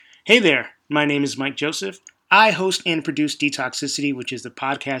Hey there, my name is Mike Joseph. I host and produce Detoxicity, which is the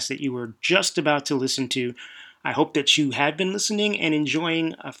podcast that you were just about to listen to. I hope that you have been listening and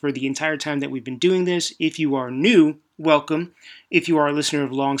enjoying for the entire time that we've been doing this. If you are new, welcome. If you are a listener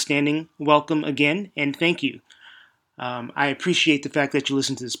of longstanding, welcome again and thank you. I appreciate the fact that you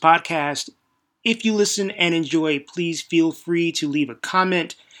listen to this podcast. If you listen and enjoy, please feel free to leave a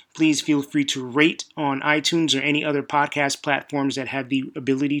comment. Please feel free to rate on iTunes or any other podcast platforms that have the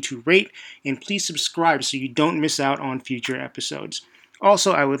ability to rate. And please subscribe so you don't miss out on future episodes.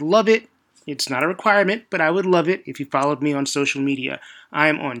 Also, I would love it. It's not a requirement, but I would love it if you followed me on social media. I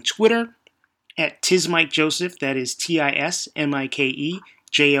am on Twitter at TisMikeJoseph. That is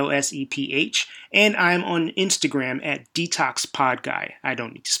TisMikeJoseph. And I'm on Instagram at DetoxPodGuy. I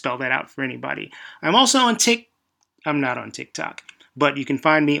don't need to spell that out for anybody. I'm also on I'm not on TikTok, but you can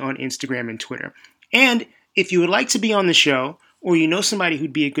find me on Instagram and Twitter. And if you would like to be on the show, or you know somebody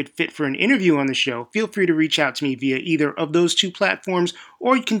who'd be a good fit for an interview on the show, feel free to reach out to me via either of those two platforms,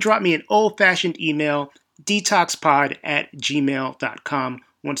 or you can drop me an old-fashioned email, detoxpod@gmail.com.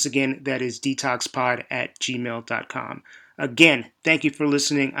 Once again, that is detoxpod@gmail.com. Again, thank you for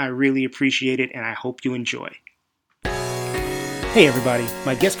listening. I really appreciate it, and I hope you enjoy. Hey everybody,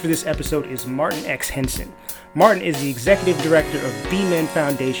 my guest for this episode is Martin X. Henson. Martin is the executive director of B-Men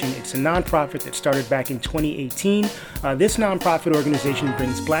Foundation. It's a nonprofit that started back in 2018. This nonprofit organization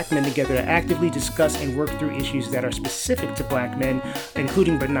brings black men together to actively discuss and work through issues that are specific to black men,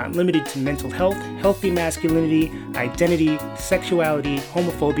 including but not limited to mental health, healthy masculinity, identity, sexuality,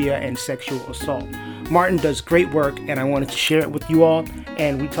 homophobia, and sexual assault. Martin does great work, and I wanted to share it with you all.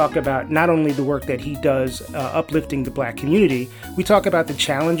 And we talk about not only the work that he does uplifting the black community, we talk about the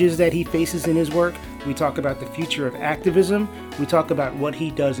challenges that he faces in his work. We talk about the future of activism. We talk about what he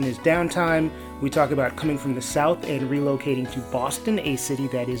does in his downtime. We talk about coming from the South and relocating to Boston, a city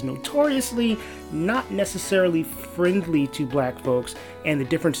that is notoriously not necessarily friendly to black folks, and the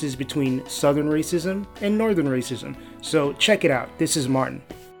differences between Southern racism and Northern racism. So check it out. This is Martin.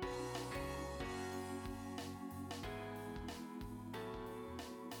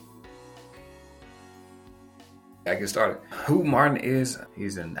 I get started. Who Martin is,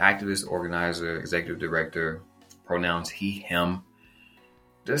 he's an activist, organizer, executive director, pronouns he, him.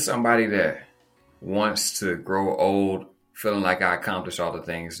 Just somebody that wants to grow old feeling like I accomplished all the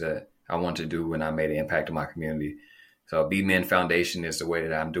things that I want to do when I made an impact in my community. So B-Men Foundation is the way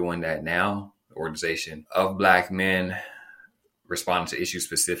that I'm doing that now. The organization of black men responding to issues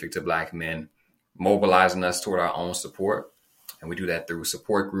specific to black men, mobilizing us toward our own support. And we do that through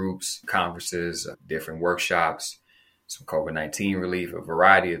support groups, conferences, different workshops, some COVID-19 relief, a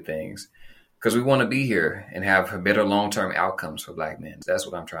variety of things. Because we want to be here and have better long-term outcomes for black men. That's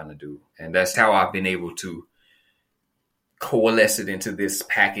what I'm trying to do. And that's how I've been able to coalesce it into this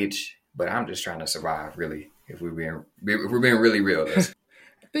package. But I'm just trying to survive, really, if we're being really real. I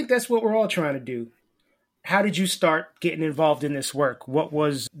think that's what we're all trying to do. How did you start getting involved in this work? What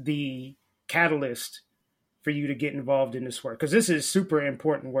was the catalyst for you to get involved in this work? Because this is super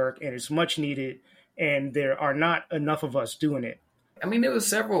important work and it's much needed, and there are not enough of us doing it. I mean, there was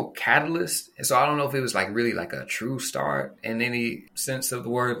several catalysts. And so I don't know if it was really a true start in any sense of the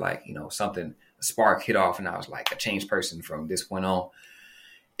word, something, a spark hit off and I was like a changed person from this point on.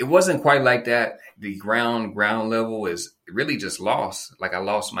 It wasn't quite like that. The ground level is really just lost. I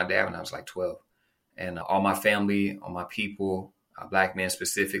lost my dad when I was 12, and all my family, all my people, black men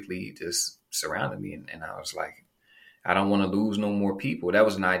specifically, just surrounded me. And I was like, I don't want to lose no more people. That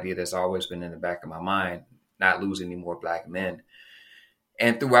was an idea that's always been in the back of my mind, not lose any more black men.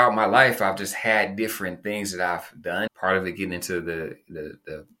 And throughout my life, I've just had different things that I've done. Part of it getting into the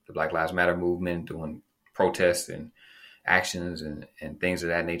Black Lives Matter movement, doing protests and actions and things of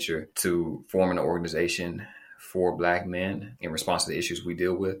that nature, to forming an organization for black men in response to the issues we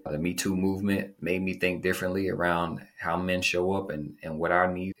deal with. The Me Too movement made me think differently around how men show up and what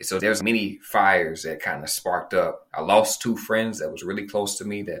our needs. So there's many fires that kind of sparked up. I lost two friends that was really close to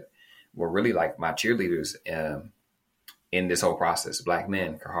me that were really like my cheerleaders in this whole process. Black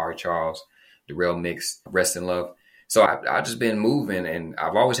men, Kahari Charles, Darrell Mix, rest in love. So I've just been moving, and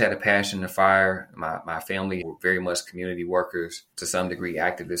I've always had a passion to fire. My family were very much community workers, to some degree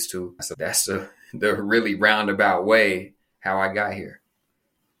activists too. So that's the really roundabout way how I got here.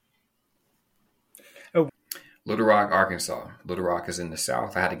 Oh. Little Rock, Arkansas. Little Rock is in the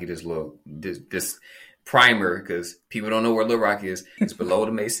South. I had to get this primer because people don't know where Little Rock is. It's below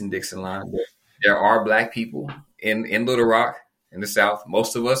the Mason-Dixon line. There are black people in Little Rock. In the South.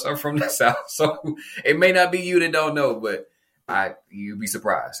 Most of us are from the South, so it may not be you that don't know, but you'd be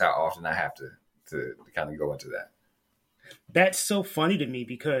surprised how often I have to kind of go into that. That's so funny to me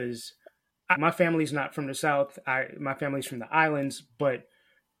because my family's not from the South. My family's from the islands, but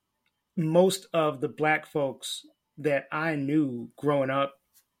most of the black folks that I knew growing up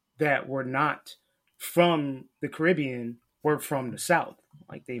that were not from the Caribbean were from the South.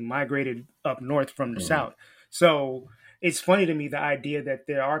 Like they migrated up north from the Mm-hmm. South. So it's funny to me the idea that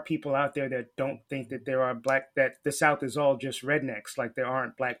there are people out there that don't think that there are black, that the South is all just rednecks, like there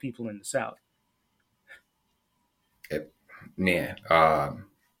aren't black people in the South. It, man,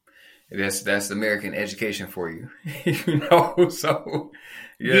 that's American education for you, you know. So,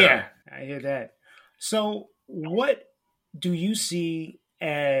 yeah. Yeah, I hear that. So, what do you see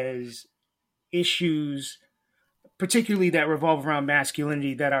as issues, particularly that revolve around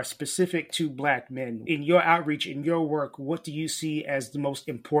masculinity, that are specific to black men? In your outreach, in your work, what do you see as the most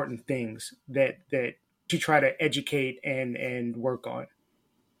important things that to try to educate and work on?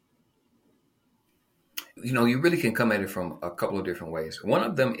 You know, you really can come at it from a couple of different ways. One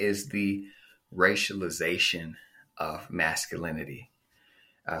of them is the racialization of masculinity.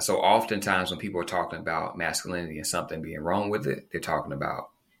 So oftentimes when people are talking about masculinity and something being wrong with it, they're talking about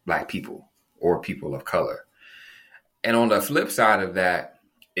black people or people of color. And on the flip side of that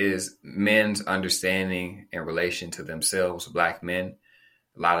is men's understanding in relation to themselves, black men.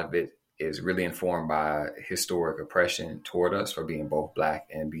 A lot of it is really informed by historic oppression toward us for being both black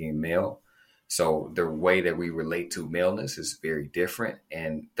and being male. So the way that we relate to maleness is very different.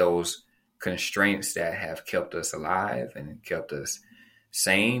 And those constraints that have kept us alive and kept us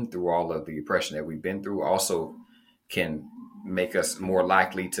sane through all of the oppression that we've been through also can make us more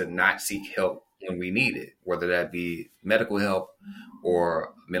likely to not seek help when we need it, whether that be medical help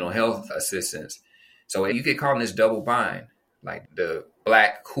or mental health assistance. So you get caught in this double bind, like the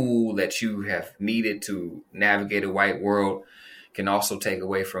black cool that you have needed to navigate a white world can also take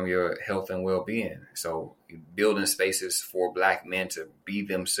away from your health and well-being. So building spaces for black men to be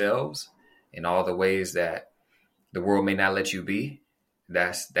themselves in all the ways that the world may not let you be,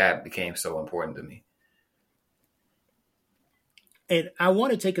 that became so important to me. And I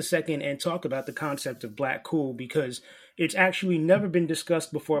want to take a second and talk about the concept of black cool because it's actually never been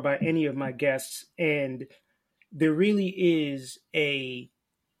discussed before by any of my guests. And there really is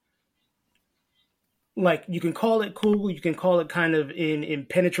like, you can call it cool, you can call it kind of an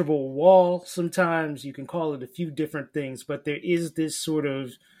impenetrable wall sometimes, you can call it a few different things, but there is this sort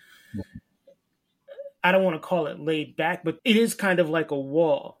of, I don't want to call it laid back, but it is kind of like a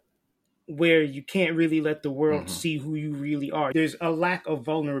wall where you can't really let the world Mm-hmm. see who you really are. There's a lack of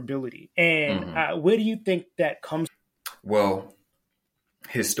vulnerability. And Mm-hmm. where do you think that comes Well,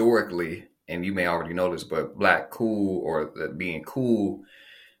 historically, and you may already know this, but black cool or being cool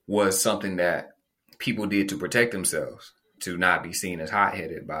was something that people did to protect themselves, to not be seen as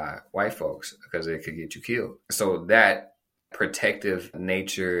hot-headed by white folks because it could get you killed. So that protective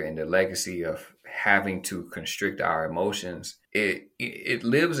nature and the legacy of having to constrict our emotions, it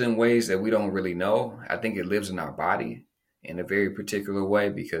lives in ways that we don't really know. I think it lives in our body in a very particular way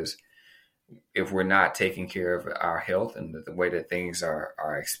because if we're not taking care of our health and the way that things are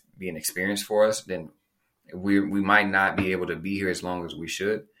being experienced for us, then we might not be able to be here as long as we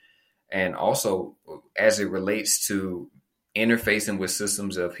should. And also, as it relates to interfacing with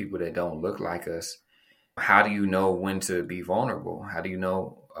systems of people that don't look like us, how do you know when to be vulnerable? How do you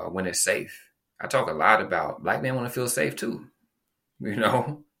know when it's safe? I talk a lot about black men want to feel safe too. You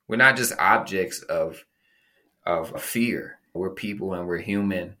know, we're not just objects of fear. We're people and we're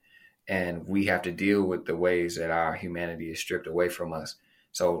human, and we have to deal with the ways that our humanity is stripped away from us.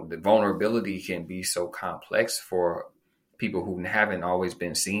 So the vulnerability can be so complex for people who haven't always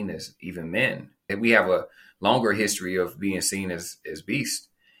been seen as even men. And we have a longer history of being seen as beasts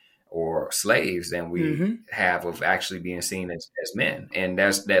or slaves than we have of actually being seen as men. And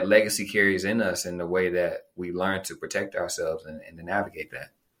that legacy carries in us in the way that we learn to protect ourselves and to navigate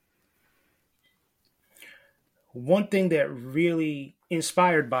that. One thing that really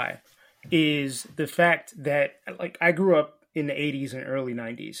inspired by is the fact that, like, I grew up in the 80s and early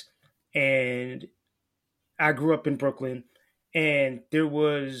 90s, and I grew up in Brooklyn, and there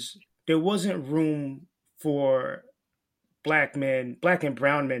wasn't room for black men, black and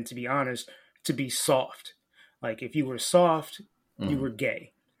brown men, to be honest, to be soft. Like, if you were soft, you were Mm-hmm.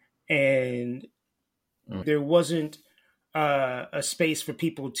 gay. And there wasn't a space for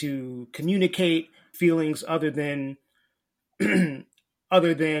people to communicate feelings other than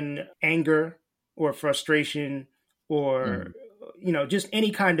anger or frustration or Mm-hmm. just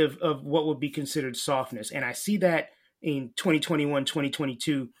any kind of what would be considered softness. And I see that in 2021,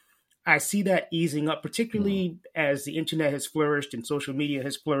 2022. I see that easing up, particularly as the internet has flourished and social media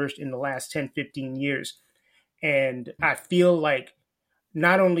has flourished in the last 10, 15 years. And I feel like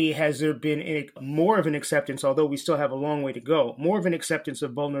not only has there been more of an acceptance, although we still have a long way to go, more of an acceptance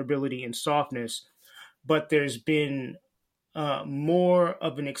of vulnerability and softness, but there's been more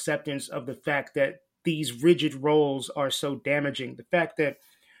of an acceptance of the fact that these rigid roles are so damaging. The fact that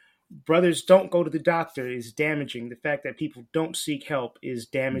brothers don't go to the doctor is damaging. The fact that people don't seek help is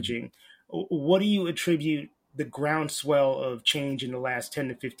damaging. What do you attribute the groundswell of change in the last 10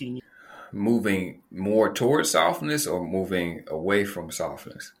 to 15 years? Moving more towards softness or moving away from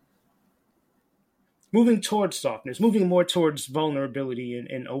softness? Moving towards softness, moving more towards vulnerability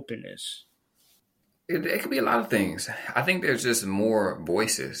and openness. It could be a lot of things. I think there's just more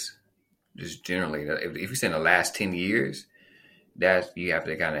voices, just generally. If you say in the last 10 years, that you have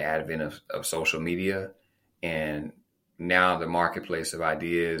the kind of advent of social media, and now the marketplace of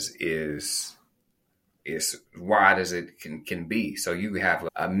ideas is wide as it can be. So you have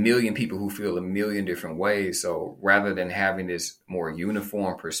a million people who feel a million different ways. So rather than having this more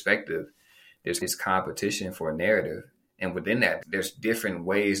uniform perspective, there's this competition for a narrative. And within that, there's different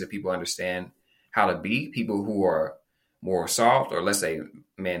ways that people understand how to be. People who are more soft, or let's say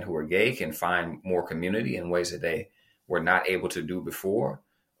men who are gay, can find more community in ways that they were not able to do before.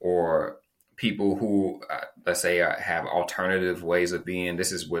 Or people who, let's say, have alternative ways of being.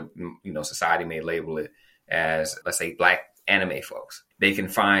 This is what, society may label it as, let's say, Black anime folks. They can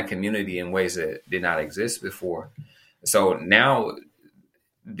find community in ways that did not exist before. So now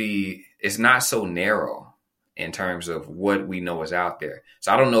it's not so narrow in terms of what we know is out there.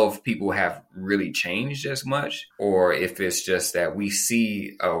 So I don't know if people have really changed as much, or if it's just that we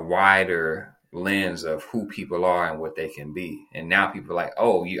see a wider lens of who people are and what they can be. And now people are like,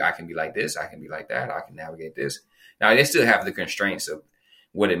 oh, I can be like this, I can be like that, I can navigate this. Now they still have the constraints of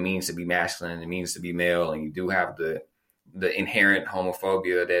what it means to be masculine, it means to be male, and you do have the inherent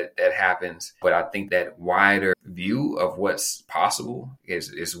homophobia that happens. But I think that wider view of what's possible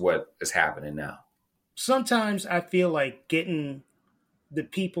is what is happening now. Sometimes I feel like getting the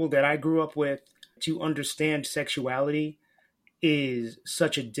people that I grew up with to understand sexuality is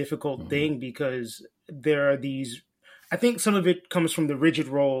such a difficult thing, because there are these, I think some of it comes from the rigid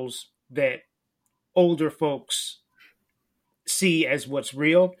roles that older folks see as what's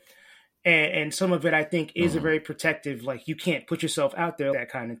real. And some of it, I think, is a very protective, like, you can't put yourself out there, that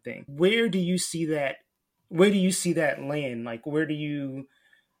kind of thing. Where do you see that? Where do you see that land? Like, where do you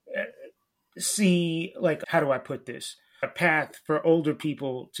see, like, how do I put this? A path for older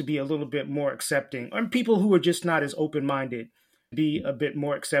people to be a little bit more accepting, or people who are just not as open-minded, be a bit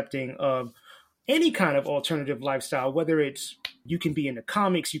more accepting of any kind of alternative lifestyle, whether it's, you can be into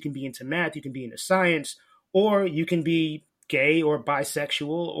comics, you can be into math, you can be into science, or you can be gay or bisexual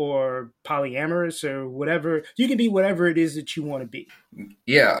or polyamorous or whatever. You can be whatever it is that you want to be.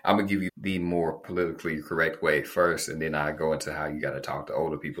 Yeah, I'm going to give you the more politically correct way first, and then I go into how you got to talk to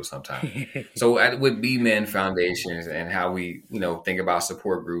older people sometimes. So with B Men Foundations and how we, think about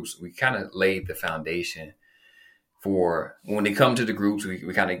support groups, we kind of laid the foundation for when they come to the groups.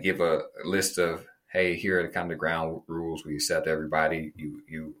 We kind of give a list of, hey, here are the kind of ground rules. We accept everybody.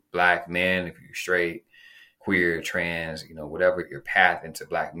 You Black men, if you're straight, queer, trans, whatever your path into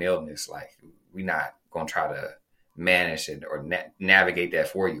Black maleness, like, we're not going to try to manage it or navigate that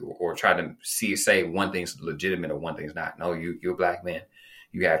for you, or try to say one thing's legitimate or one thing's not. No, you're a Black man.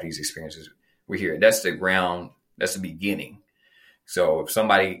 You have these experiences. We're here. That's the ground. That's the beginning. So if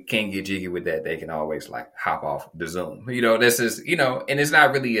somebody can't get jiggy with that, they can always hop off the Zoom. This is, and it's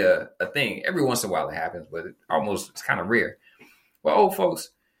not really a thing. Every once in a while it happens, but it's kind of rare. Well, old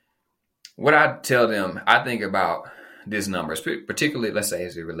folks, what I tell them, I think about this number, particularly, let's say,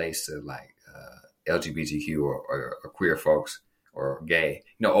 as it relates to LGBTQ or queer folks or gay.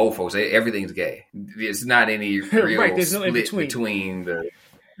 Old folks, everything's gay. There's not any real right, there's no split between the...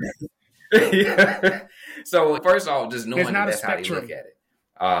 Yeah. So first of all, just knowing that's how they look at it.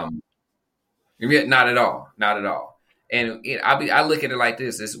 Not at all. Not at all. And I look at it like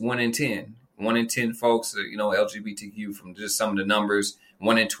this. It's 1 in 10. 1 in 10 folks, LGBTQ, from just some of the numbers,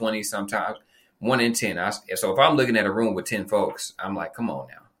 1 in 20 sometimes, 1 in 10. So if I'm looking at a room with 10 folks, I'm like, come on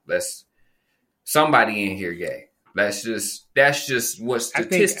now. Somebody in here gay. That's just what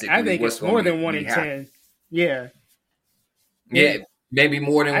statistically. I think it's more than 1 in 10. Yeah. Yeah. Maybe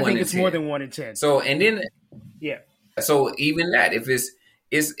more than 1 in 10. I think it's more than 1 in 10. So, and then, yeah. So even that, if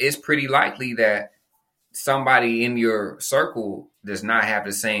it's pretty likely that somebody in your circle does not have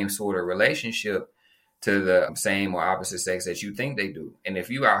the same sort of relationship to the same or opposite sex that you think they do. And if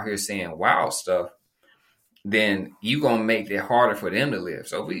you out here saying wild stuff, then you going to make it harder for them to live.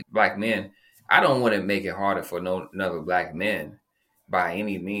 So we Black men, I don't want to make it harder for another Black man by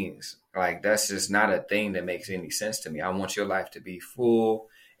any means. Like, that's just not a thing that makes any sense to me. I want your life to be full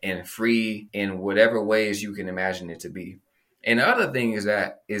and free in whatever ways you can imagine it to be. And the other thing is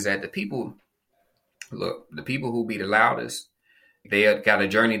that the people, look, the people who be the loudest, they have got a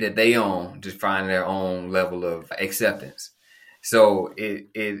journey that they own to find their own level of acceptance. So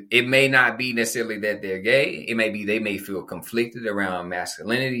it may not be necessarily that they're gay. It may be they may feel conflicted around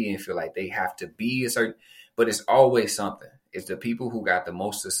masculinity and feel like they have to be a certain, but it's always something. It's the people who got the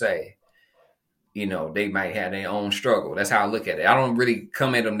most to say. You know, they might have their own struggle. That's how I look at it. I don't really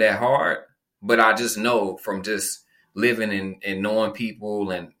come at them that hard, but I just know from just living and knowing people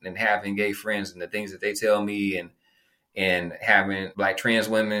and having gay friends and the things that they tell me and having Black trans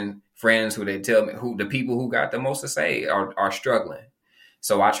women friends who they tell me who the people who got the most to say are struggling.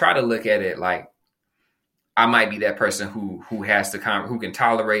 So I try to look at it like I might be that person who has to who can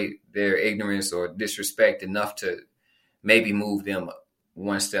tolerate their ignorance or disrespect enough to maybe move them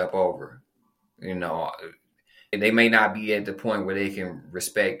one step over. You know, they may not be at the point where they can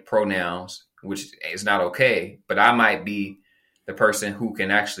respect pronouns, which is not okay, but I might be the person who can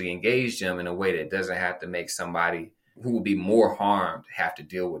actually engage them in a way that doesn't have to make somebody who will be more harmed have to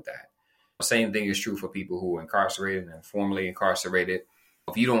deal with that. Same thing is true for people who are incarcerated and formerly incarcerated.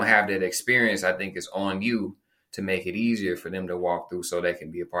 If you don't have that experience, I think it's on you to make it easier for them to walk through so they can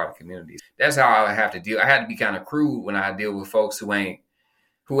be a part of communities. That's how I have to deal. I had to be kind of crude when I deal with folks who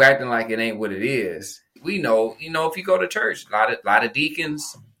acting like it ain't what it is. We know, if you go to church, a lot of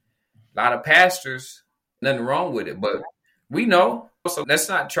deacons, a lot of pastors, nothing wrong with it, but we know. So let's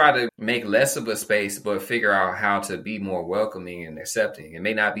not try to make less of a space, but figure out how to be more welcoming and accepting. It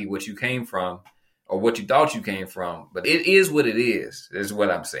may not be what you came from or what you thought you came from, but it is what it is what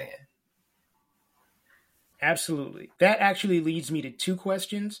I'm saying. Absolutely. That actually leads me to two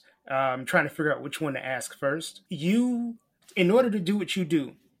questions. I'm trying to figure out which one to ask first. You, in order to do what you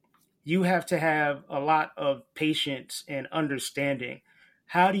do, you have to have a lot of patience and understanding.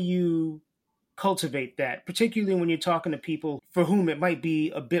 How do you cultivate that, particularly when you're talking to people for whom it might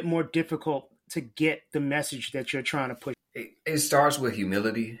be a bit more difficult to get the message that you're trying to push? It starts with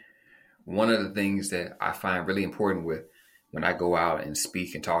humility. One of the things that I find really important when I go out and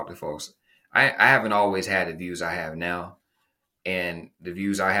speak and talk to folks, I haven't always had the views I have now, and the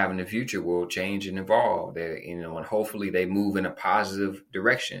views I have in the future will change and evolve. And hopefully they move in a positive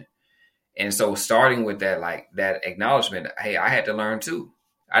direction. And so starting with that acknowledgement, hey, I had to learn too.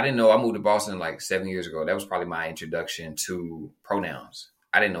 I didn't know. I moved to Boston like 7 years ago. That was probably my introduction to pronouns.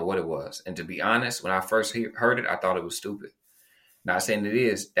 I didn't know what it was. And to be honest, when I first heard it, I thought it was stupid. Not saying it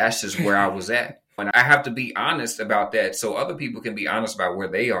is. That's just where I was at. And I have to be honest about that so other people can be honest about where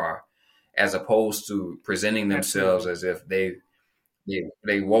they are, as opposed to presenting themselves as if they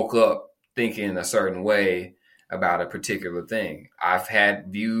woke up thinking a certain way about a particular thing. I've had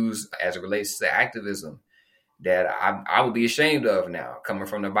views as it relates to activism that I would be ashamed of now, coming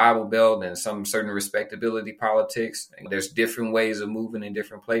from the Bible Belt and some certain respectability politics. There's different ways of moving in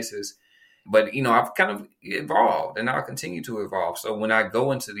different places. But, I've kind of evolved and I'll continue to evolve. So when I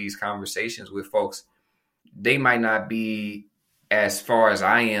go into these conversations with folks, they might not be as far as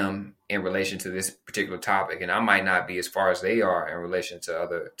I am in relation to this particular topic, and I might not be as far as they are in relation to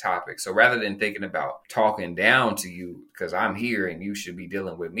other topics. So rather than thinking about talking down to you because I'm here and you should be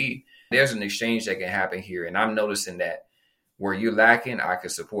dealing with me, there's an exchange that can happen here. And I'm noticing that where you're lacking, I can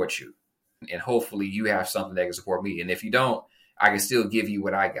support you. And hopefully you have something that can support me. And if you don't, I can still give you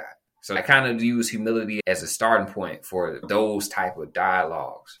what I got. So I kind of use humility as a starting point for those type of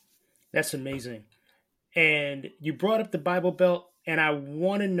dialogues. That's amazing. And you brought up the Bible Belt, and I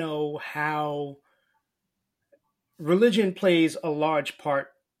want to know how religion plays a large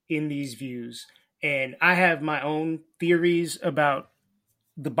part in these views. And I have my own theories about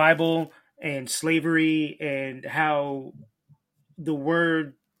the Bible and slavery and how the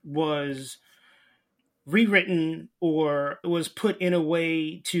word was rewritten or was put in a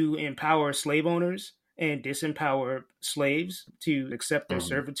way to empower slave owners and disempower slaves to accept their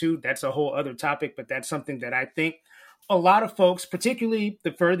servitude. That's a whole other topic, but that's something that I think a lot of folks, particularly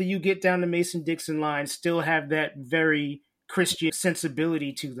the further you get down the Mason-Dixon line, still have that very Christian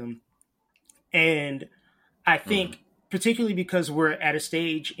sensibility to them. And I think particularly because we're at a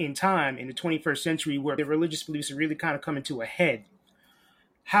stage in time in the 21st century where the religious beliefs are really kind of coming to a head.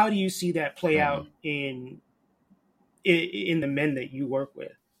 How do you see that play out in the men that you work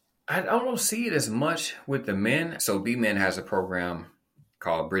with? I don't see it as much with the men. So B-Men has a program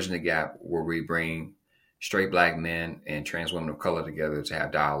called Bridging the Gap where we bring straight Black men and trans women of color together to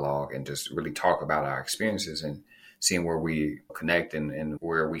have dialogue and just really talk about our experiences and seeing where we connect and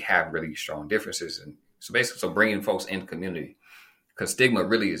where we have really strong differences. And so basically, bringing folks in community. because stigma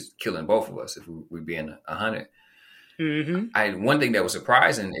really is killing both of us if we being 100. Mm-hmm. One thing that was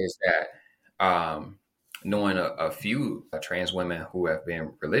surprising is that knowing a few trans women who have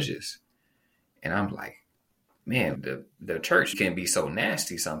been religious, and I'm like, man, the church can be so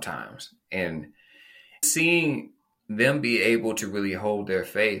nasty sometimes, and seeing them be able to really hold their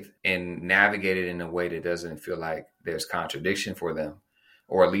faith and navigate it in a way that doesn't feel like there's contradiction for them,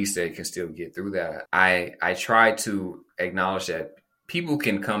 or at least they can still get through that. I try to acknowledge that people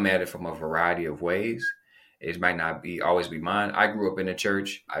can come at it from a variety of ways. It might not be always be mine. I grew up in a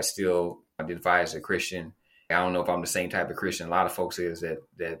church. I still identify as a Christian. I don't know if I'm the same type of Christian a lot of folks is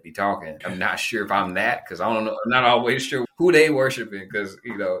that be talking. I'm not sure if I'm that, because I don't know. I'm not always sure who they worshiping, because,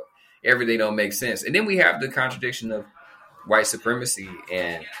 everything don't make sense. And then we have the contradiction of white supremacy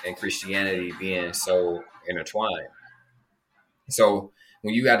and Christianity being so intertwined. So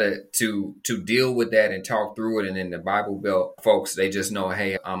when you got to deal with that and talk through it, and in the Bible Belt folks, they just know,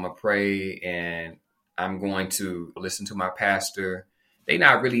 hey, I'm gonna pray and I'm going to listen to my pastor. They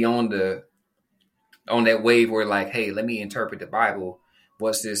not really on that wave where like, hey, let me interpret the Bible.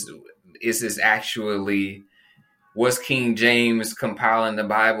 What's this? Is this actually, was King James compiling the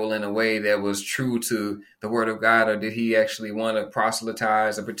Bible in a way that was true to the word of God? Or did he actually want to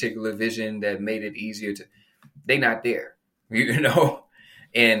proselytize a particular vision that made it easier to, they not there,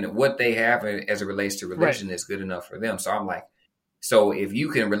 and what they have as it relates to religion is good enough for them. So I'm like, so if you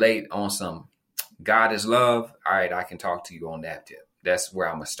can relate on some God is love, all right, I can talk to you on that tip. That's where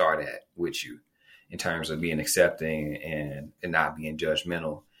I'm going to start at with you in terms of being accepting and not being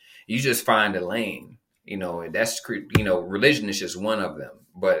judgmental. You just find a lane, that's, religion is just one of them.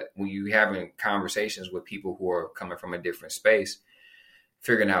 But when you're having conversations with people who are coming from a different space,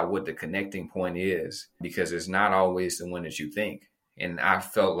 figuring out what the connecting point is, because it's not always the one that you think. And I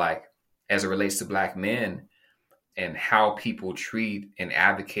felt like as it relates to Black men and how people treat and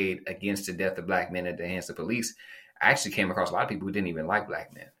advocate against the death of Black men at the hands of police, I actually came across a lot of people who didn't even like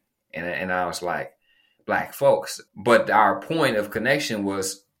Black men. And I was like, Black folks. But our point of connection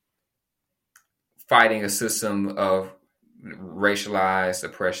was fighting a system of racialized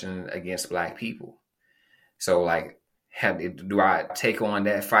oppression against Black people. So like, do I take on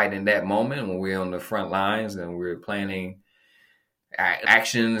that fight in that moment when we're on the front lines and we're planning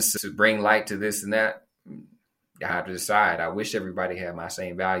actions to bring light to this and that? I have to decide. I wish everybody had my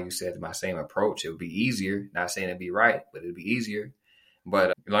same value set, my same approach. It would be easier. Not saying it'd be right, but it'd be easier.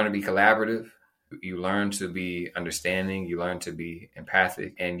 But you learn to be collaborative. You learn to be understanding. You learn to be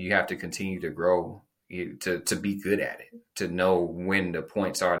empathic, and you have to continue to grow to be good at it, to know when the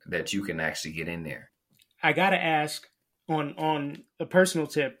points are that you can actually get in there. I got to ask on a personal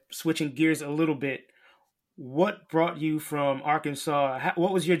tip, switching gears a little bit, what brought you from Arkansas?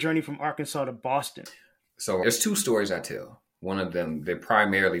 What was your journey from Arkansas to Boston? So there's two stories I tell. One of them, they're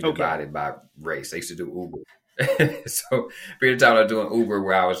primarily divided by race. I used to do Uber. So period of time I was doing Uber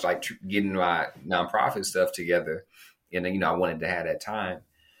where I was like getting my nonprofit stuff together. And I wanted to have that time.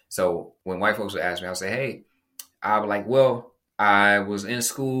 So when white folks would ask me, I'll say, hey, I'll be like, well, I was in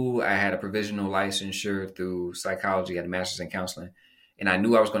school. I had a provisional licensure through psychology, I had a master's in counseling. And I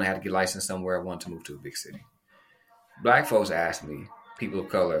knew I was going to have to get licensed somewhere. I wanted to move to a big city. Black folks asked me, people of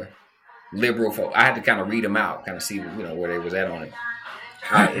color, liberal folk, I had to kind of read them out, kind of see, where they was at on it.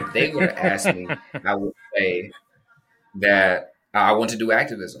 If they were to ask me, I would say that I want to do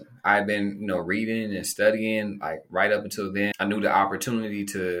activism. I've been, reading and studying like right up until then. I knew the opportunity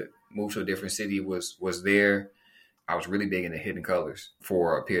to move to a different city was there. I was really big into Hidden Colors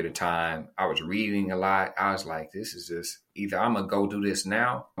for a period of time. I was reading a lot. I was like, this is just either I'm going to go do this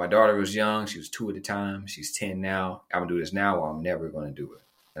now. My daughter was young. She was 2 at the time. She's 10 now. I'm going to do this now or I'm never going to do it.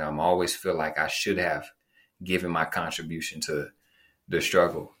 And I'm always feel like I should have given my contribution to the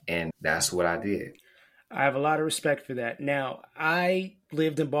struggle. And that's what I did. I have a lot of respect for that. Now, I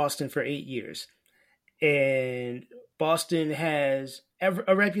lived in Boston for 8 years. And Boston has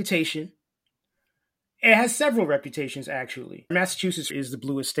a reputation. It has several reputations, actually. Massachusetts is the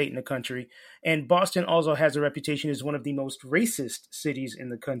bluest state in the country. And Boston also has a reputation as one of the most racist cities in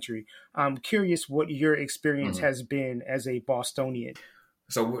the country. I'm curious what your experience has been as a Bostonian.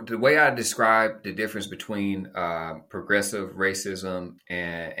 So the way I describe the difference between progressive racism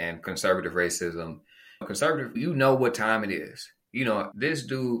and conservative racism, conservative, you know what time it is. This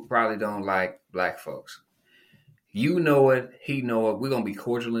dude probably don't like Black folks. You know it, he know it. We're going to be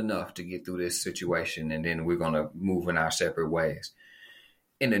cordial enough to get through this situation, and then we're going to move in our separate ways.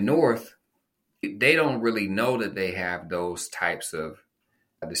 In the North, they don't really know that they have those types of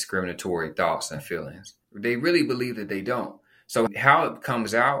discriminatory thoughts and feelings. They really believe that they don't. So how it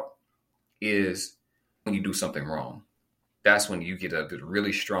comes out is when you do something wrong. that's when you get a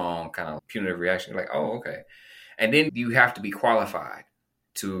really strong kind of punitive reaction. Like, oh, okay. And then you have to be qualified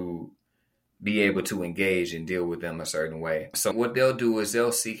to be able to engage and deal with them a certain way. So what they'll do is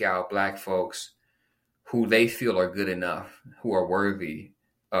they'll seek out Black folks who they feel are good enough, who are worthy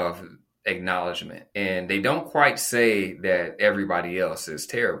of acknowledgement. And they don't quite say that everybody else is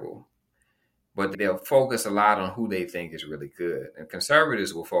terrible, but they'll focus a lot on who they think is really good. And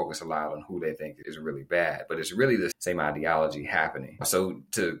conservatives will focus a lot on who they think is really bad, but it's really the same ideology happening. So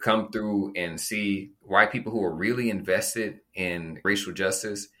to come through and see white people who are really invested in racial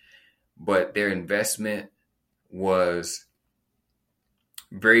justice, but their investment was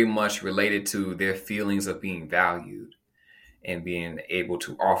very much related to their feelings of being valued and being able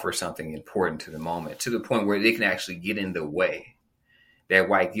to offer something important to the moment, to the point where they can actually get in the way. That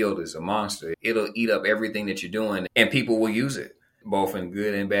white guilt is a monster. It'll eat up everything that you're doing, and people will use it, both in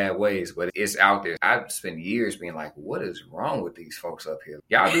good and bad ways, but it's out there. I've spent years being like, what is wrong with these folks up here?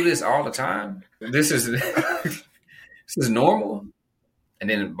 Y'all do this all the time? This is this is normal? And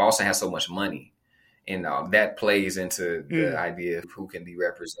then Boston has so much money, and that plays into the idea of who can be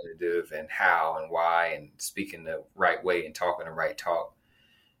representative and how and why, and speaking the right way and talking the right talk.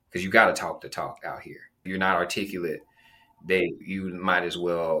 Because you got to talk the talk out here. If you're not articulate, you might as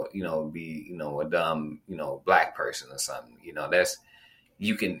well, be, a dumb, Black person or something.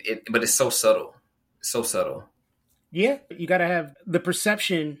 But it's so subtle. It's so subtle. Yeah, you got to have the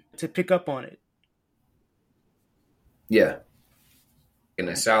perception to pick up on it. Yeah. In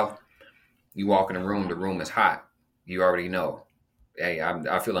the South, you walk in the room is hot. You already know, hey,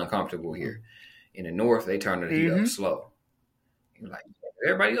 I feel uncomfortable here. In the North, they turn the heat up slow. You're like,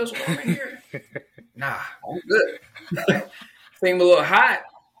 everybody else over here? Nah, I'm good. Seem a little hot.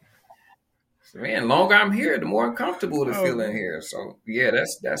 So, man, the longer I'm here, the more uncomfortable to feel in here. So, yeah,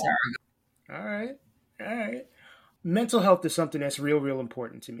 that's how I go. All right. Mental health is something that's real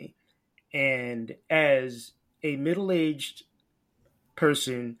important to me. And as a middle-aged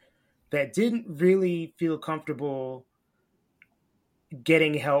person that didn't really feel comfortable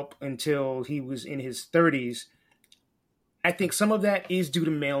getting help until he was in his 30s, I think some of that is due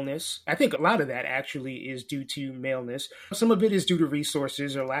to maleness. I think a lot of that actually is due to maleness. Some of it is due to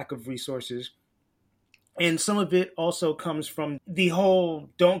resources or lack of resources. And some of it also comes from the whole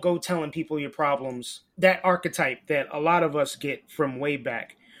don't go telling people your problems, that archetype that a lot of us get from way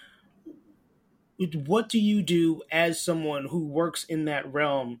back. What do you do as someone who works in that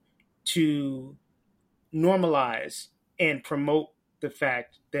realm to normalize and promote the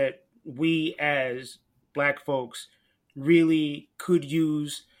fact that we as Black folks really could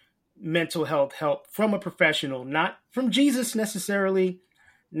use mental health help from a professional, not from Jesus necessarily,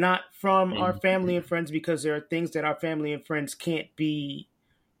 not from our family and friends, because there are things that our family and friends can't be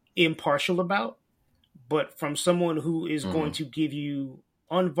impartial about, but from someone who is going to give you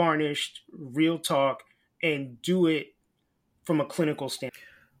unvarnished, real talk and do it from a clinical standpoint.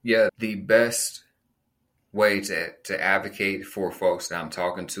 Yeah, the best way to advocate for folks that I'm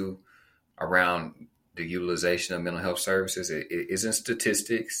talking to around the utilization of mental health services, it isn't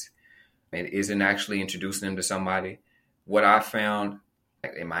statistics. It isn't actually introducing them to somebody. What I found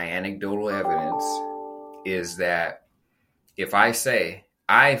in my anecdotal evidence is that if I say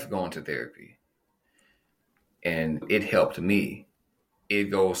I've gone to therapy and it helped me, it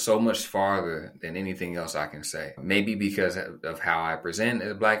goes so much farther than anything else I can say. Maybe because of how I present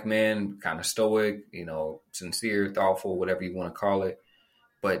as a Black man, kind of stoic, sincere, thoughtful, whatever you want to call it.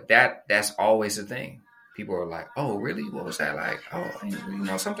 But that's always the thing. People are like, oh, really? What was that like?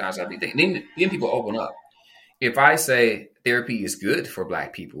 Oh, sometimes I'll be thinking. Then people open up. If I say therapy is good for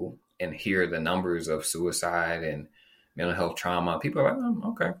Black people and hear the numbers of suicide and mental health trauma, people are like, oh,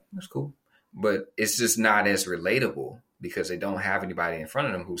 okay, that's cool. But it's just not as relatable because they don't have anybody in front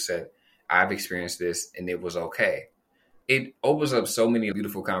of them who said, I've experienced this and it was okay. It opens up so many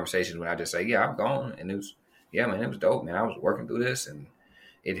beautiful conversations when I just say, yeah, I've gone. And it was dope, man. I was working through this and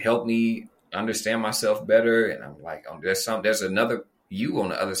it helped me understand myself better. And I'm like, there's another you on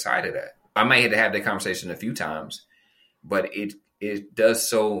the other side of that. I might have to have that conversation a few times, but it does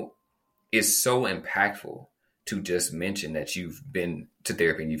so, it's so impactful to just mention that you've been to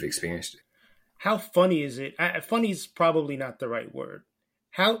therapy and you've experienced it. How funny is it? Funny is probably not the right word.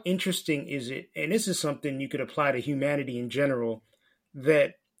 How interesting is it? And this is something you could apply to humanity in general,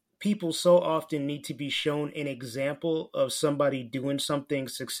 that people so often need to be shown an example of somebody doing something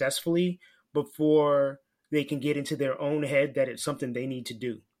successfully before they can get into their own head that it's something they need to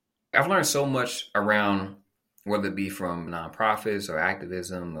do. I've learned so much around, whether it be from nonprofits or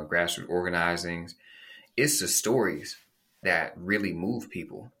activism or grassroots organizings, it's the stories that really move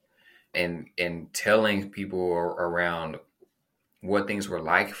people. And telling people around what things were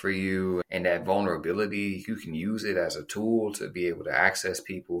like for you, and that vulnerability, you can use it as a tool to be able to access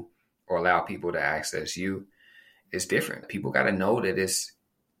people or allow people to access you. It's different. People got to know that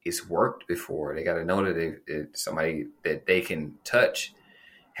it's worked before. They got to know that it's somebody that they can touch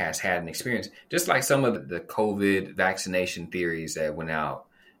has had an experience. Just like some of the COVID vaccination theories that went out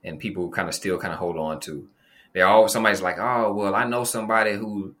and people kind of still kind of hold on to. They're always, somebody's like, oh, well, I know somebody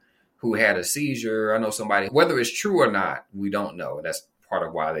who had a seizure. I know somebody, whether it's true or not, we don't know. That's part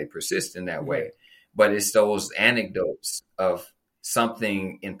of why they persist in that way. But it's those anecdotes of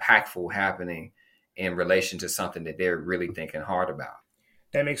something impactful happening in relation to something that they're really thinking hard about.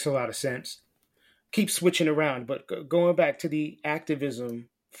 That makes a lot of sense. Keep switching around, but going back to the activism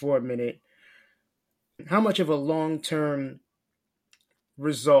for a minute, how much of a long-term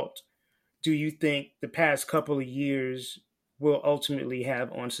result do you think the past couple of years will ultimately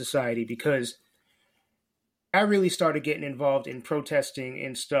have on society? Because I really started getting involved in protesting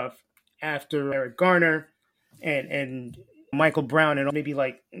and stuff after Eric Garner and Michael Brown, and maybe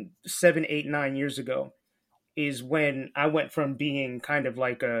like 7, 8, 9 years ago is when I went from being kind of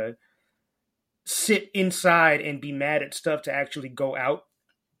like a sit inside and be mad at stuff to actually go out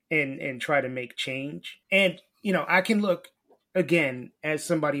and try to make change. And, you know, I can look, again, as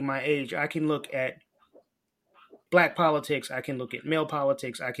somebody my age, I can look at Black politics, I can look at male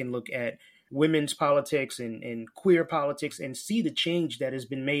politics, I can look at women's politics and queer politics and see the change that has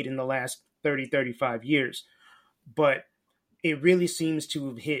been made in the last 30, 35 years. But it really seems to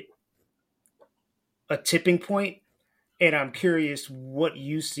have hit a tipping point, and I'm curious what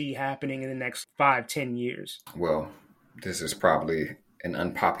you see happening in the next 5, 10 years. Well, this is probably an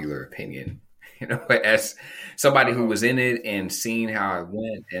unpopular opinion, you know, as somebody who was in it and seen how it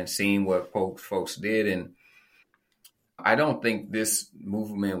went and seen what folks did. And I don't think this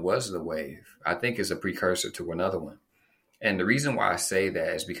movement was the wave. I think it's a precursor to another one. And the reason why I say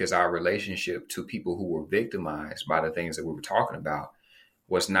that is because our relationship to people who were victimized by the things that we were talking about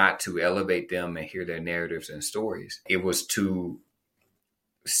was not to elevate them and hear their narratives and stories. It was to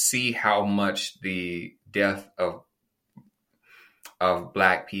see how much the death of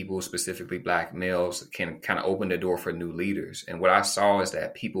Black people, specifically Black males, can kind of open the door for new leaders. And what I saw is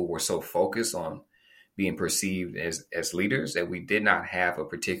that people were so focused on being perceived as leaders that we did not have a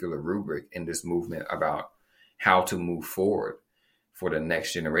particular rubric in this movement about how to move forward for the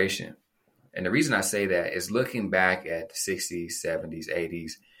next generation. And the reason I say that is looking back at the 60s, 70s,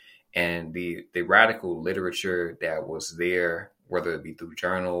 80s, and the radical literature that was there, whether it be through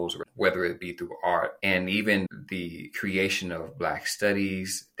journals, or whether it be through art, and even the creation of Black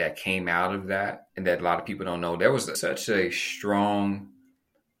studies that came out of that, and that a lot of people don't know, there was such a strong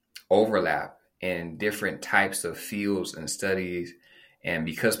overlap in different types of fields and studies. And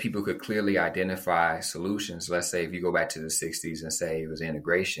because people could clearly identify solutions, let's say if you go back to the 60s and say it was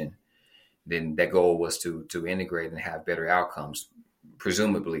integration, then that goal was to integrate and have better outcomes,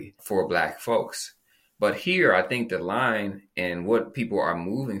 presumably for Black folks. But here, I think the line and what people are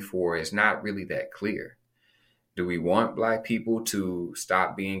moving for is not really that clear. Do we want Black people to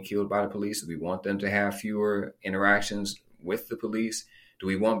stop being killed by the police? Do we want them to have fewer interactions with the police? Do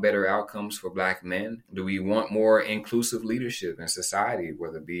we want better outcomes for Black men? Do we want more inclusive leadership in society,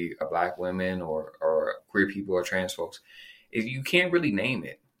 whether it be Black women or queer people or trans folks? You can't really name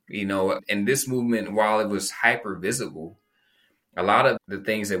it. You know, and this movement, while it was hyper visible, a lot of the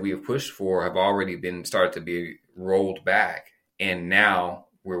things that we have pushed for have already been started to be rolled back. And now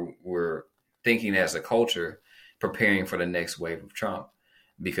we're thinking as a culture, preparing for the next wave of Trump,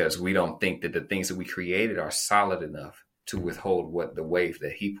 because we don't think that the things that we created are solid enough to withhold what the wave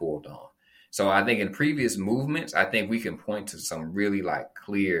that he pulled on. So I think in previous movements, I think we can point to some really like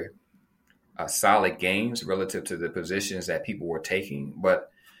clear, solid gains relative to the positions that people were taking. But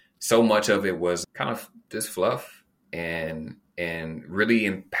so much of it was kind of just fluff and really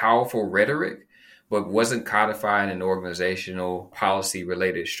in powerful rhetoric, but wasn't codified in organizational policy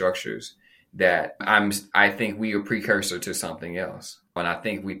related structures that I think we are precursor to something else. And I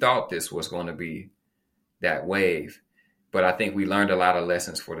think we thought this was going to be that wave, but I think we learned a lot of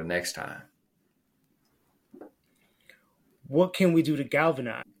lessons for the next time. What can we do to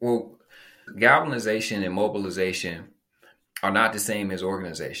galvanize? Well, galvanization and mobilization are not the same as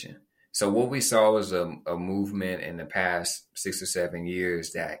organization. So what we saw was a movement in the past 6 or 7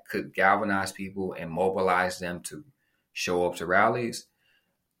 years that could galvanize people and mobilize them to show up to rallies,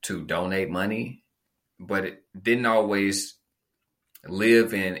 to donate money, but it didn't always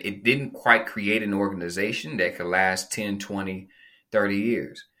it didn't quite create an organization that could last 10, 20, 30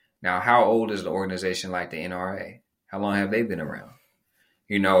 years. Now, how old is an organization like the NRA? How long have they been around?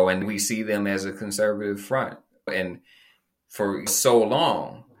 You know, and we see them as a conservative front. And for so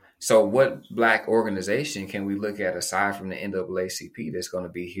long. So what Black organization can we look at aside from the NAACP that's going to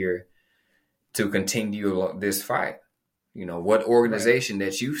be here to continue this fight? You know, what organization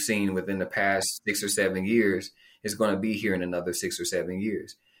that you've seen within the past 6 or 7 years is going to be here in another 6 or 7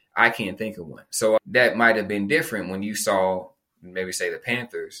 years? I can't think of one. So that might have been different when you saw, maybe say, the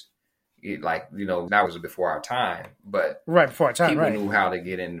Panthers. Like, you know, that was before our time, but right before our time, people knew how to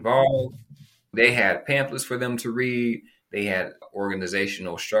get involved. They had pamphlets for them to read. They had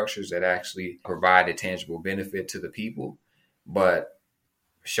organizational structures that actually provided tangible benefit to the people. But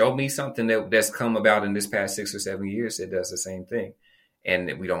show me something that's come about in this past 6 or 7 years that does the same thing,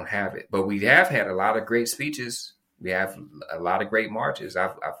 and we don't have it. But we have had a lot of great speeches. We have a lot of great marches.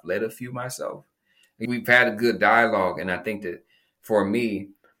 I've led a few myself. We've had a good dialogue, and I think that for me,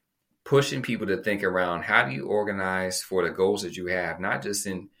 pushing people to think around how do you organize for the goals that you have, not just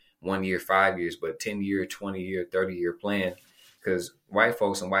in 1 year, 5 years, but 10-year, 20-year, 30-year plan. Because white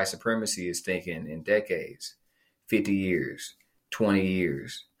folks and white supremacy is thinking in decades, 50 years, 20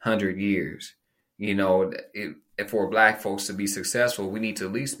 years, 100 years. You know, for Black folks to be successful, we need to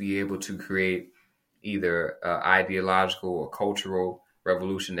at least be able to create either ideological or cultural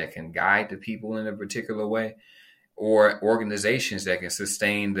revolution that can guide the people in a particular way, or organizations that can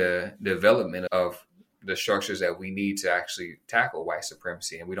sustain the development of the structures that we need to actually tackle white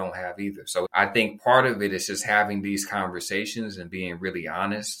supremacy. And we don't have either. So I think part of it is just having these conversations and being really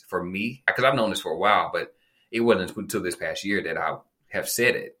honest for me, because I've known this for a while, but it wasn't until this past year that I have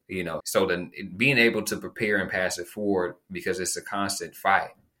said it, you know. So then being able to prepare and pass it forward, because it's a constant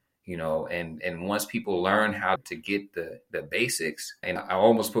fight, you know, and once people learn how to get the basics, and I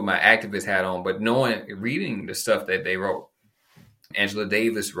almost put my activist hat on, but reading the stuff that they wrote, Angela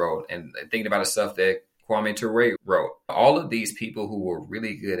Davis wrote, and thinking about the stuff that Kwame Ture wrote, all of these people who were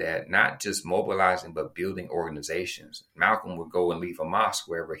really good at not just mobilizing, but building organizations. Malcolm would go and leave a mosque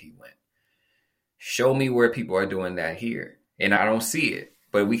wherever he went. Show me where people are doing that here. And I don't see it,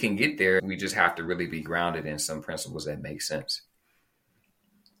 but we can get there. We just have to really be grounded in some principles that make sense.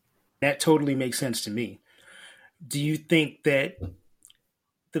 That totally makes sense to me. Do you think that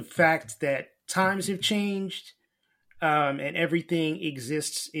the fact that times have changed and everything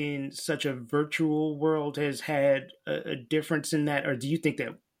exists in such a virtual world has had a difference in that? Or do you think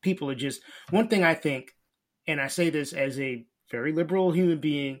that people are just, one thing I think, and I say this as a very liberal human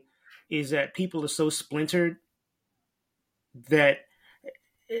being, is that people are so splintered that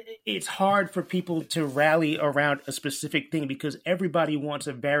it's hard for people to rally around a specific thing because everybody wants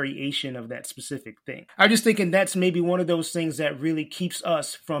a variation of that specific thing. I'm just thinking that's maybe one of those things that really keeps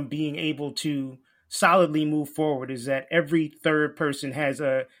us from being able to solidly move forward, is that every third person has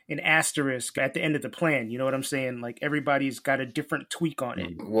an asterisk at the end of the plan. You know what I'm saying? Like everybody's got a different tweak on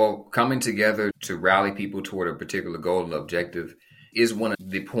it. Well, coming together to rally people toward a particular goal and objective is one of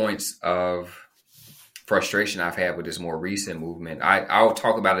the points of frustration I've had with this more recent movement. I'll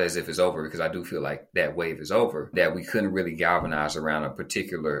talk about it as if it's over, because I do feel like that wave is over, that we couldn't really galvanize around a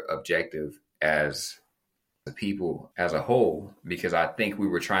particular objective as a people as a whole, because I think we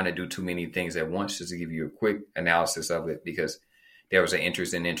were trying to do too many things at once. Just to give you a quick analysis of it, because there was an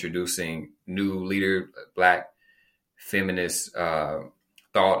interest in introducing new leader, Black feminist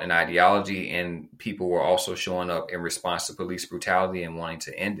thought and ideology, and people were also showing up in response to police brutality and wanting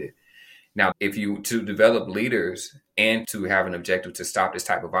to end it. Now, to develop leaders and to have an objective to stop this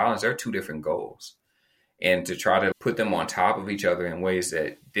type of violence, there are two different goals. And to try to put them on top of each other in ways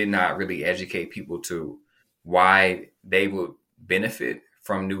that did not really educate people to why they would benefit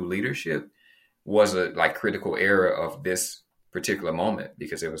from new leadership was a critical error of this particular moment,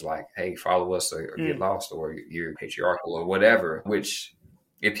 because it was like, hey, follow us or get lost, or you're patriarchal or whatever, which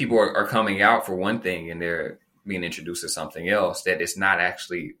if people are coming out for one thing and they're being introduced to something else, that it's not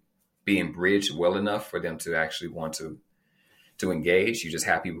actually being bridged well enough for them to actually want to engage. You just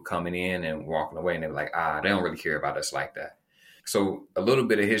have people coming in and walking away, and they're like, they don't really care about us like that. So a little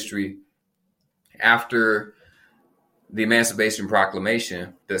bit of history. After the Emancipation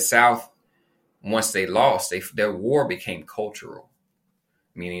Proclamation, the South, once they lost, their war became cultural,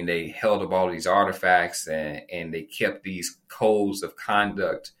 meaning they held up all these artifacts and they kept these codes of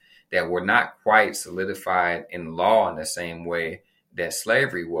conduct that were not quite solidified in law in the same way that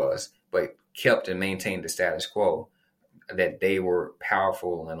slavery was, but kept and maintained the status quo, that they were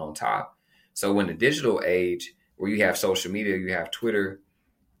powerful and on top. So in the digital age, where you have social media, you have Twitter,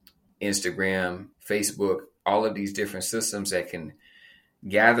 Instagram, Facebook, all of these different systems that can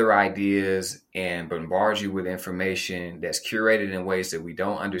gather ideas and bombard you with information that's curated in ways that we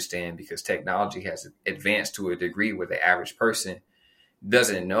don't understand, because technology has advanced to a degree where the average person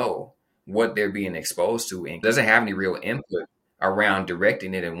doesn't know what they're being exposed to and doesn't have any real input around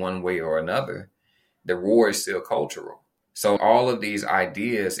directing it in one way or another, the war is still cultural. So all of these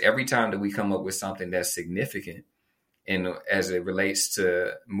ideas, every time that we come up with something that's significant, and as it relates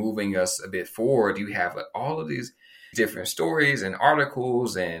to moving us a bit forward, you have all of these different stories and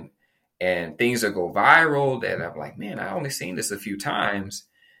articles and things that go viral that I'm like, man, I only seen this a few times,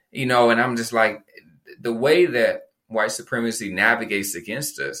 and I'm just like, the way that white supremacy navigates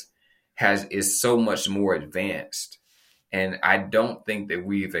against us is so much more advanced. And I don't think that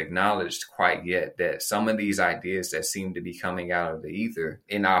we've acknowledged quite yet that some of these ideas that seem to be coming out of the ether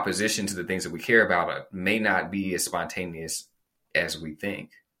in opposition to the things that we care about may not be as spontaneous as we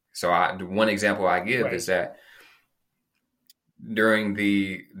think. So one example I give is that during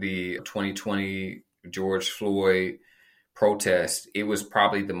the 2020 George Floyd protest, it was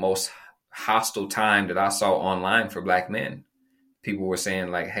probably the most hostile time that I saw online for Black men. People were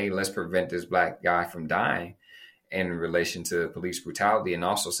saying like, hey, let's prevent this Black guy from dying in relation to police brutality, and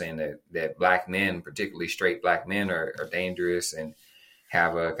also saying that Black men, particularly straight Black men, are dangerous and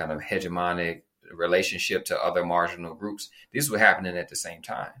have a kind of hegemonic relationship to other marginal groups. This was happening at the same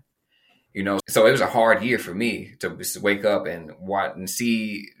time. So it was a hard year for me to wake up and watch and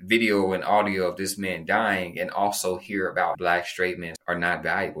see video and audio of this man dying, and also hear about Black straight men are not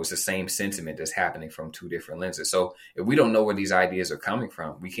valuable. It's the same sentiment that's happening from two different lenses. So if we don't know where these ideas are coming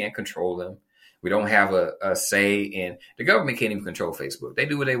from, we can't control them. We don't have a say in, the government can't even control Facebook. They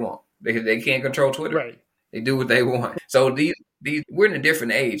do what they want. They can't control Twitter. Right. They do what they want. So we're in a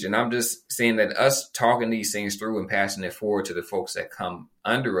different age, and I'm just saying that us talking these things through and passing it forward to the folks that come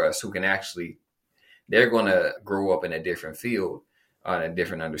under us, who can actually, they're going to grow up in a different field, on a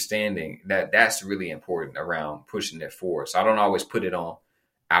different understanding. That's really important around pushing it forward. So I don't always put it on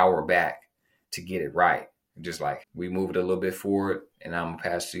our back to get it right. Just like, we move it a little bit forward, and I'm gonna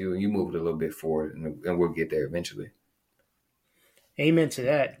pass to you, and you move it a little bit forward, and we'll get there eventually. Amen to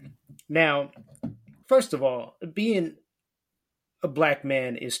that. Now, first of all, being a Black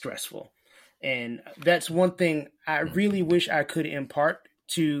man is stressful. And that's one thing I really wish I could impart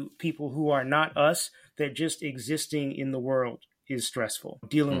to people who are not us, that just existing in the world is stressful.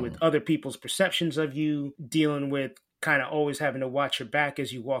 Dealing with other people's perceptions of you, dealing with kind of always having to watch your back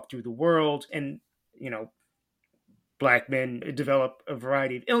as you walk through the world. And, Black men develop a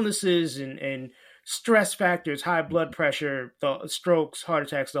variety of illnesses and stress factors, high blood pressure, strokes, heart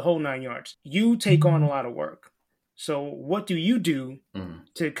attacks, the whole 9 yards. You take on a lot of work. So what do you do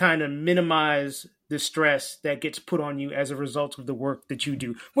to kind of minimize the stress that gets put on you as a result of the work that you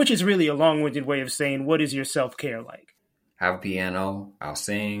do? Which is really a long-winded way of saying, what is your self-care like? Have a piano. I'll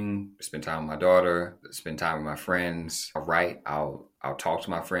sing, spend time with my daughter, spend time with my friends. I'll write. I'll talk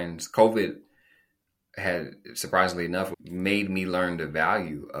to my friends. COVID had, surprisingly enough, made me learn the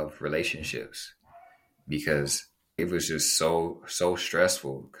value of relationships, because it was just so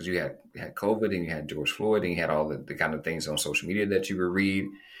stressful, because you had COVID, and you had George Floyd, and you had all the kind of things on social media that you would read.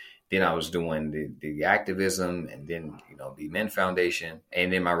 Then I was doing the activism, and then, the Men Foundation,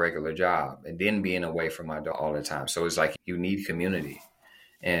 and then my regular job, and then being away from my dog all the time. So it's like, you need community.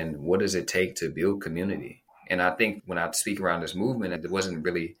 And what does it take to build community? And I think when I speak around this movement, it wasn't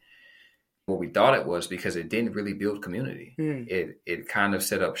really what we thought it was, because it didn't really build community. It kind of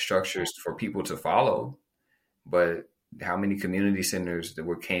set up structures for people to follow. But how many community centers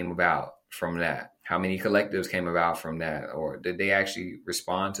came about from that? How many collectives came about from that? Or did they actually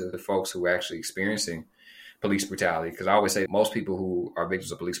respond to the folks who were actually experiencing police brutality? Because I always say most people who are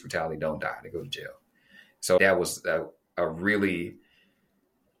victims of police brutality don't die. They go to jail. So that was a really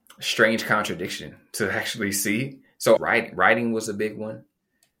strange contradiction to actually see. So writing was a big one.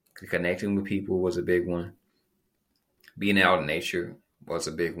 Connecting with people was a big one. Being out in nature was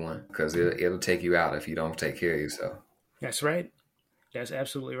a big one, because it'll take you out if you don't take care of yourself. That's right. That's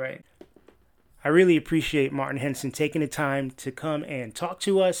absolutely right. I really appreciate Martin Henson taking the time to come and talk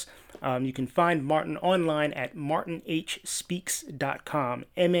to us. You can find Martin online at martinhspeaks.com,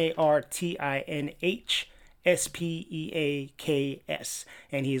 MartinHSpeaks.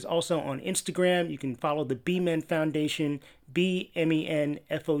 And he is also on Instagram. You can follow the B-Men Foundation,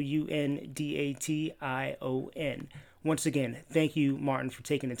 BMenFoundatation. Once again, thank you, Martin, for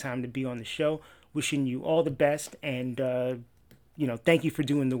taking the time to be on the show. Wishing you all the best, and thank you for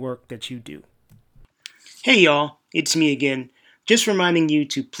doing the work that you do. Hey y'all, it's me again. Just reminding you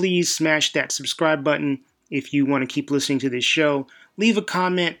to please smash that subscribe button if you want to keep listening to this show. Leave a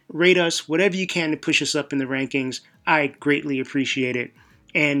comment, rate us, whatever you can to push us up in the rankings. I greatly appreciate it.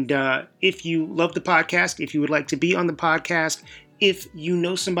 And if you love the podcast, if you would like to be on the podcast, if you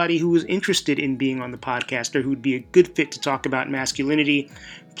know somebody who is interested in being on the podcast or who would be a good fit to talk about masculinity,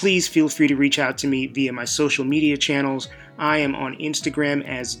 please feel free to reach out to me via my social media channels. I am on Instagram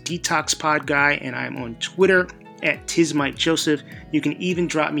as DetoxPodGuy, and I am on Twitter at TizMikeJoseph. You can even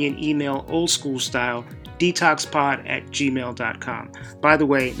drop me an email, old school style, detoxpod@gmail.com. By the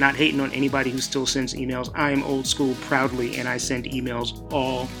way, not hating on anybody who still sends emails. I am old school proudly, and I send emails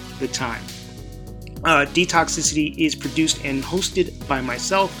all the time. Detoxicity is produced and hosted by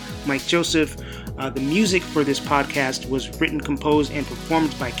myself, Mike Joseph. The music for this podcast was written, composed, and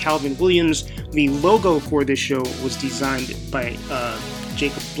performed by Calvin Williams. The logo for this show was designed by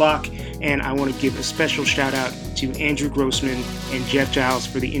Jacob Block, and I want to give a special shout out to Andrew Grossman and Jeff Giles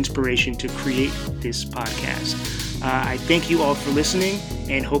for the inspiration to create this podcast. I thank you all for listening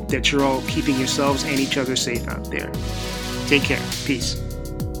and hope that you're all keeping yourselves and each other safe out there. Take care. Peace.